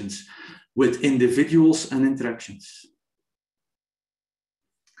sessions with individuals and interactions.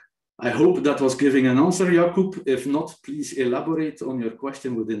 I hope that was giving an answer, Jakub. If not, please elaborate on your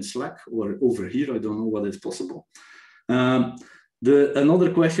question within Slack or over here. I don't know what is possible.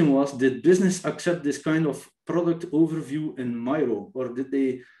 Another question was, did business accept this kind of product overview in Miro, or did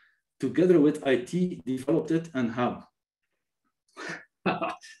they, together with IT, develop it, and how?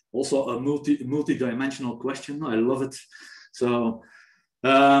 Also a multi-dimensional question. I love it. So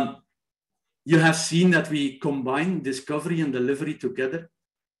you have seen that we combine discovery and delivery together,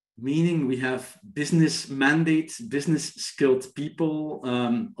 meaning we have business mandates, business skilled people,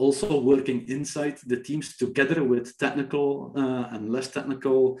 also working inside the teams together with technical and less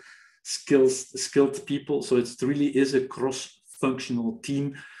technical skilled people. So it really is a cross-functional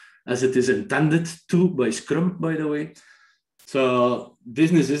team as it is intended to by Scrum, by the way. So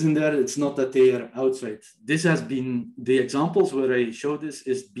business isn't there. It's not that they are outside. This has been the examples where I show this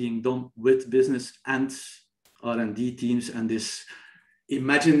is being done with business and R&D teams, and this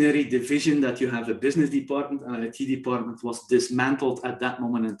imaginary division that you have a business department and an IT department was dismantled at that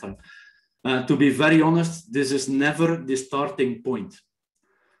moment in time. To be very honest, this is never the starting point.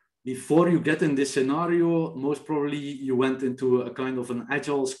 Before you get in this scenario, most probably you went into a kind of an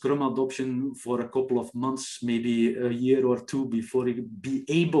agile Scrum adoption for a couple of months, maybe a year or two before you be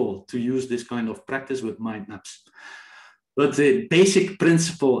able to use this kind of practice with mind maps. But the basic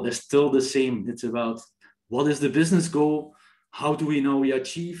principle is still the same. It's about what is the business goal? How do we know we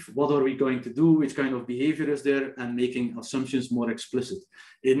achieve? What are we going to do? Which kind of behavior is there? And making assumptions more explicit.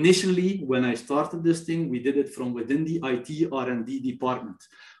 Initially, when I started this thing, we did it from within the IT R&D department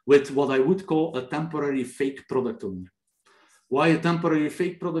with what I would call a temporary fake product owner. Why a temporary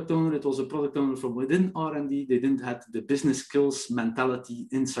fake product owner? It was a product owner from within R&D. They didn't have the business skills, mentality,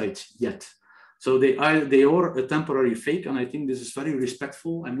 insights yet. So they are a temporary fake, and I think this is very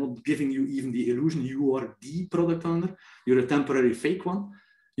respectful. I'm not giving you even the illusion you are the product owner. You're a temporary fake one.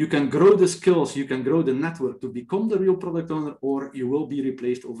 You can grow the skills, you can grow the network to become the real product owner, or you will be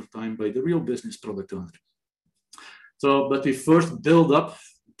replaced over time by the real business product owner. So, but we first build up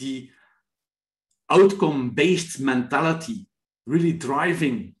the outcome-based mentality, really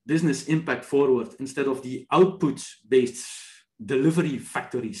driving business impact forward instead of the output-based delivery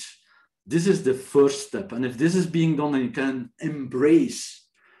factories. This is the first step. And if this is being done and you can embrace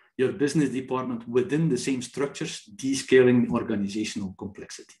your business department within the same structures, descaling organizational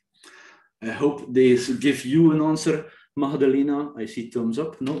complexity. I hope this give you an answer, Magdalena. I see thumbs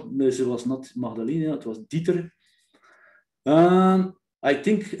up. No, this was not Magdalena, it was Dieter. I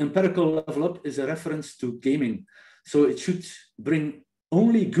think empirical level up is a reference to gaming. So it should bring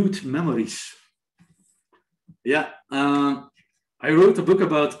only good memories. Yeah. I wrote a book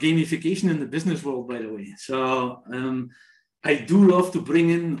about gamification in the business world, by the way. So I do love to bring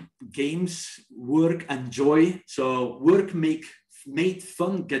in games, work, and joy. So work made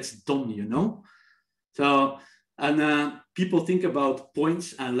fun gets done, you know. So, and people think about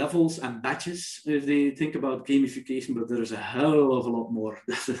points and levels and badges if they think about gamification, but there is a hell of a lot more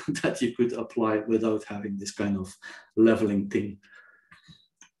that you could apply without having this kind of leveling thing.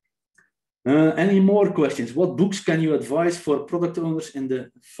 Any more questions? What books can you advise for product owners in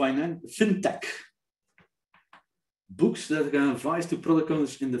the fintech? Books that can advise to product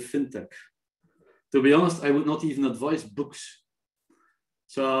owners in the fintech. To be honest, I would not even advise books.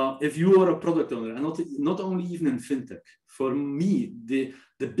 So if you are a product owner, and not only even in fintech, for me, the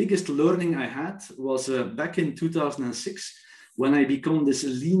biggest learning I had was back in 2006 when I became this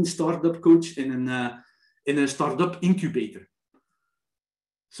lean startup coach in a startup incubator.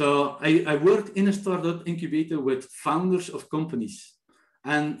 So I worked in a startup incubator with founders of companies.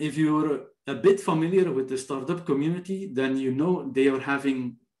 And if you're a bit familiar with the startup community, then you know they are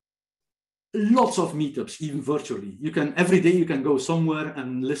having lots of meetups, even virtually. Every day you can go somewhere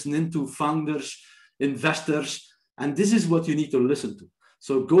and listen into founders, investors, and this is what you need to listen to.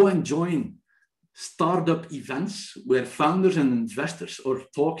 So go and join startup events where founders and investors are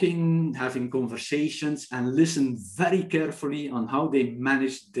talking, having conversations, and listen very carefully on how they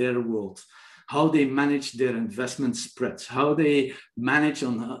manage their world, how they manage their investment spreads, how they manage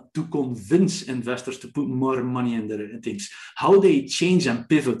to convince investors to put more money in their things, how they change and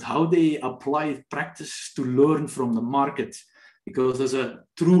pivot, how they apply practice to learn from the market. Because as a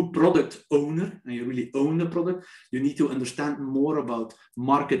true product owner, and you really own the product, you need to understand more about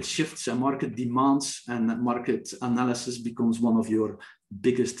market shifts and market demands, and market analysis becomes one of your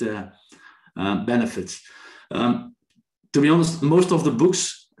biggest benefits. To be honest, most of the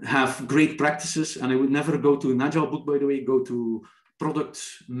books have great practices, and I would never go to an Agile book, by the way, go to product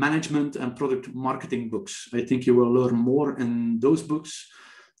management and product marketing books. I think you will learn more in those books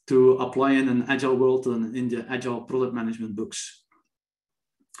to apply in an Agile world and in the Agile product management books.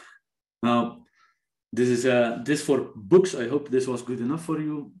 Now, this is this for books. I hope this was good enough for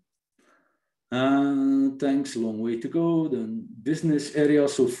you. Thanks, long way to go. The business area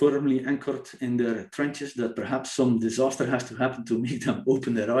so firmly anchored in their trenches that perhaps some disaster has to happen to make them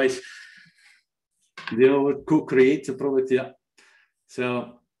open their eyes. They will co-create the product, yeah.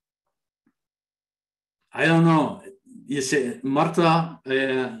 So, I don't know. You say, Marta,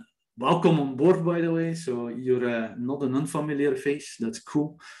 welcome on board, by the way. So you're not an unfamiliar face. That's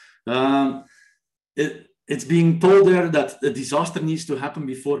cool. It's being told there that a disaster needs to happen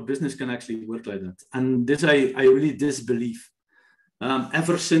before business can actually work like that. And this I really disbelieve.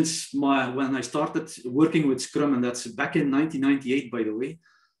 Ever since when I started working with Scrum, and that's back in 1998, by the way.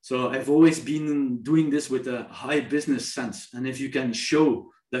 So I've always been doing this with a high business sense. And if you can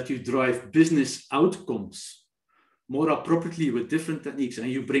show that you drive business outcomes more appropriately with different techniques, and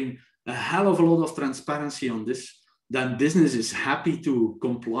you bring a hell of a lot of transparency on this, then business is happy to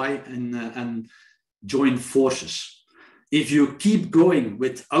comply and join forces. If you keep going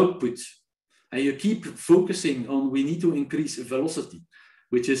with output and you keep focusing on we need to increase velocity,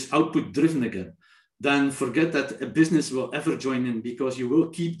 which is output driven again, then forget that a business will ever join in, because you will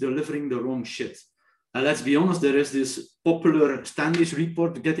keep delivering the wrong shit. let's be honest, there is this popular Standish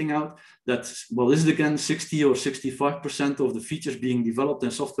report getting out that, well, is it again 60 or 65% of the features being developed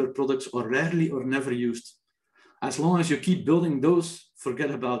in software products are rarely or never used. As long as you keep building those,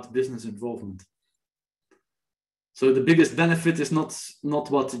 forget about business involvement. So the biggest benefit is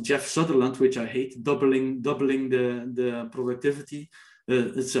not what Jeff Sutherland, which I hate, doubling the productivity.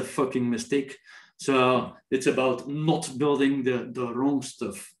 It's a fucking mistake. So it's about not building the wrong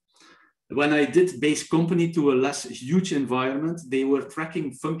stuff. When I did base company to a less huge environment, they were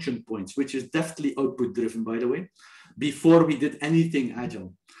tracking function points, which is definitely output driven, by the way, before we did anything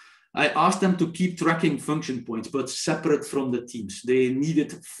agile. I asked them to keep tracking function points, but separate from the teams. They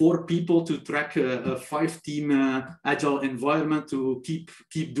needed 4 people to track a 5-team agile environment to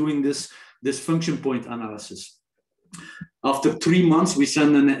keep doing this function point analysis. After 3 months, we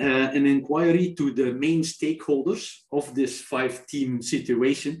sent an inquiry to the main stakeholders of this 5-team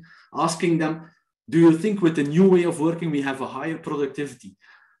situation, asking them, do you think with the new way of working, we have a higher productivity?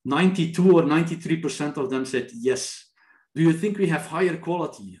 92 or 93% of them said yes. Do you think we have higher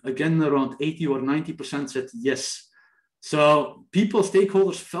quality? Again, around 80 or 90% said yes. So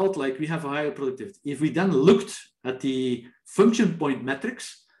stakeholders felt like we have a higher productivity. If we then looked at the function point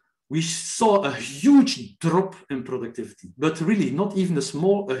metrics, we saw a huge drop in productivity, but really not even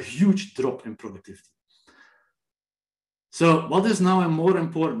a huge drop in productivity. So what is now more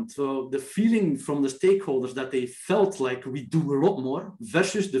important? So the feeling from the stakeholders that they felt like we do a lot more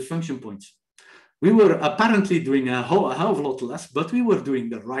versus the function points. We were apparently doing a hell of a lot less, but we were doing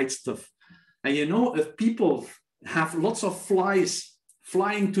the right stuff. And you know, if people have lots of flies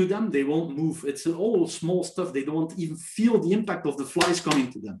flying to them, they won't move. It's all small stuff. They don't even feel the impact of the flies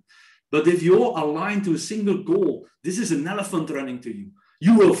coming to them. But if you're aligned to a single goal, this is an elephant running to you,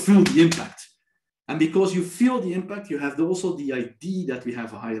 you will feel the impact. And because you feel the impact, you have also the idea that we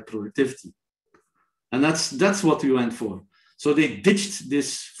have a higher productivity. And that's what we went for. So they ditched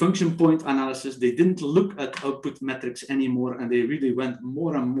this function point analysis. They didn't look at output metrics anymore, and they really went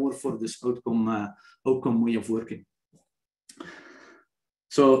more and more for this outcome way of working.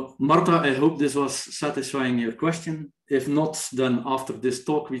 So Marta, I hope this was satisfying your question. If not, then after this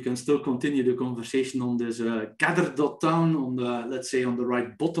talk, we can still continue the conversation on this gather.town on the, let's say, on the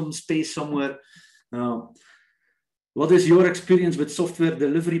right bottom space somewhere. What is your experience with software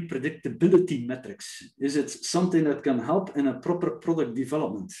delivery predictability metrics? Is it something that can help in a proper product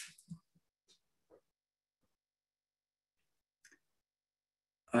development?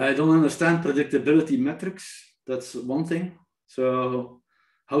 I don't understand predictability metrics. That's one thing. So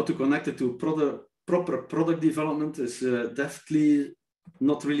how to connect it to proper product development is definitely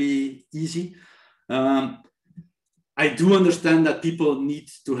not really easy. I do understand that people need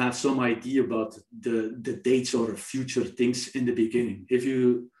to have some idea about the dates or future things in the beginning. If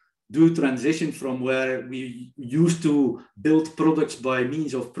you do transition from where we used to build products by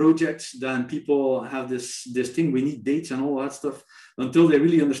means of projects, then people have this thing, we need dates and all that stuff. Until they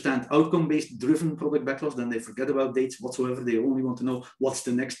really understand outcome-based driven product backlogs, then they forget about dates whatsoever. They only want to know what's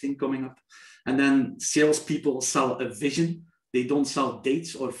the next thing coming up. And then salespeople sell a vision. They don't sell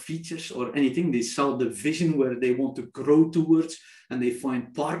dates or features or anything. They sell the vision where they want to grow towards, and they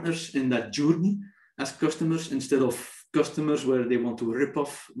find partners in that journey as customers instead of customers where they want to rip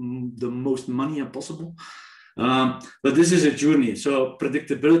off the most money possible. But this is a journey. So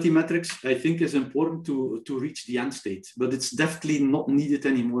predictability metrics, I think, is important to reach the end state, but it's definitely not needed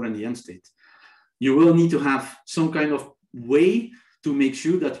anymore in the end state. You will need to have some kind of way to make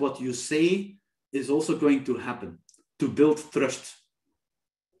sure that what you say is also going to happen, to build trust.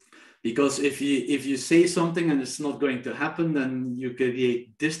 Because if you say something and it's not going to happen, then you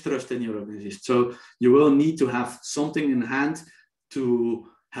create distrust in your organization. So you will need to have something in hand to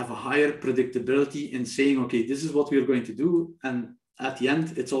have a higher predictability in saying, okay, this is what we're going to do. And at the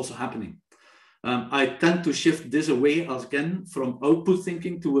end, it's also happening. I tend to shift this away again from output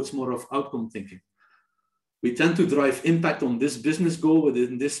thinking towards more of outcome thinking. We tend to drive impact on this business goal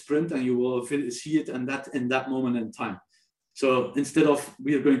within this sprint, and you will see it in that moment in time. So instead of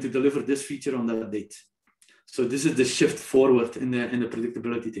we are going to deliver this feature on that date. So this is the shift forward in the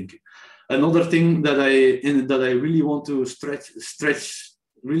predictability thinking. Another thing that I really want to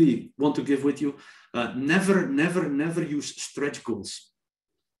really want to give with you, never use stretch goals.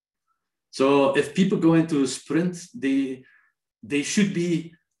 So if people go into a sprint, they should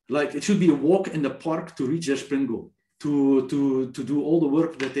be like, it should be a walk in the park to reach their sprint goal, to do all the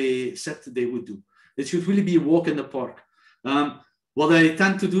work that they said they would do. It should really be a walk in the park. What I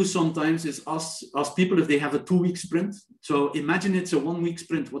tend to do sometimes is ask people if they have a 2-week sprint. So imagine it's a 1-week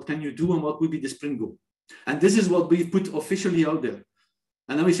sprint. What can you do and what would be the sprint goal? And this is what we put officially out there.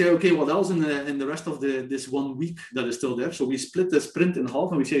 And then we say, okay, what else in the rest of this 1 week that is still there? So we split the sprint in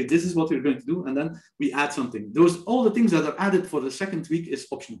half and we say, this is what we're going to do. And then we add something. All the things that are added for the second week is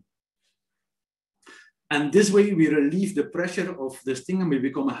optional. And this way we relieve the pressure of this thing and we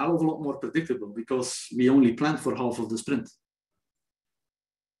become a hell of a lot more predictable because we only planned for half of the sprint.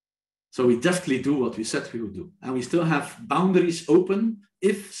 So we definitely do what we said we would do. And we still have boundaries open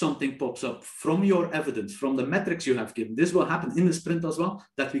if something pops up from your evidence, from the metrics you have given. This will happen in the sprint as well,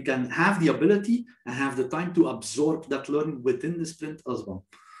 that we can have the ability and have the time to absorb that learning within the sprint as well.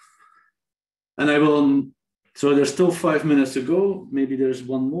 And I will, so there's still 5 minutes to go. Maybe there's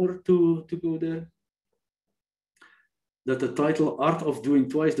one more to go there. That the title, Art of Doing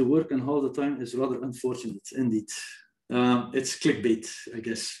Twice the Work and Half the Time, is rather unfortunate, indeed. It's clickbait, I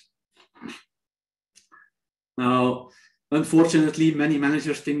guess. Now, unfortunately, many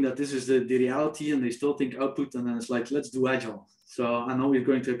managers think that this is the reality and they still think output, and then it's like, let's do Agile. So I know we're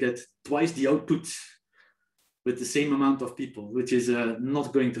going to get twice the output with the same amount of people, which is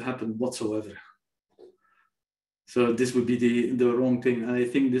not going to happen whatsoever. So this would be the wrong thing. And I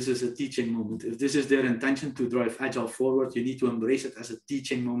think this is a teaching moment. If this is their intention to drive Agile forward, you need to embrace it as a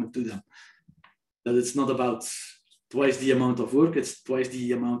teaching moment to them. That it's not about twice the amount of work, it's twice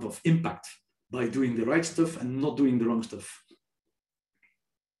the amount of impact by doing the right stuff and not doing the wrong stuff.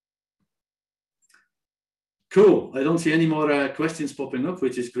 Cool, I don't see any more questions popping up,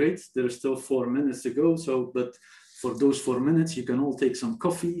 which is great. There's still 4 minutes to go. So, but for those 4 minutes, you can all take some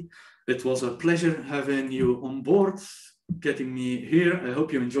coffee. It was a pleasure having you on board, getting me here. I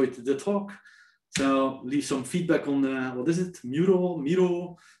hope you enjoyed the talk. So leave some feedback on what is it?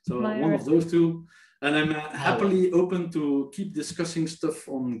 Miro. So one of those two. And I'm happily open to keep discussing stuff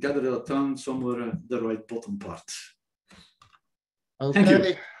on Gather Town somewhere at the right bottom part. Okay. Thank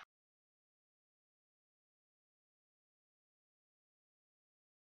you.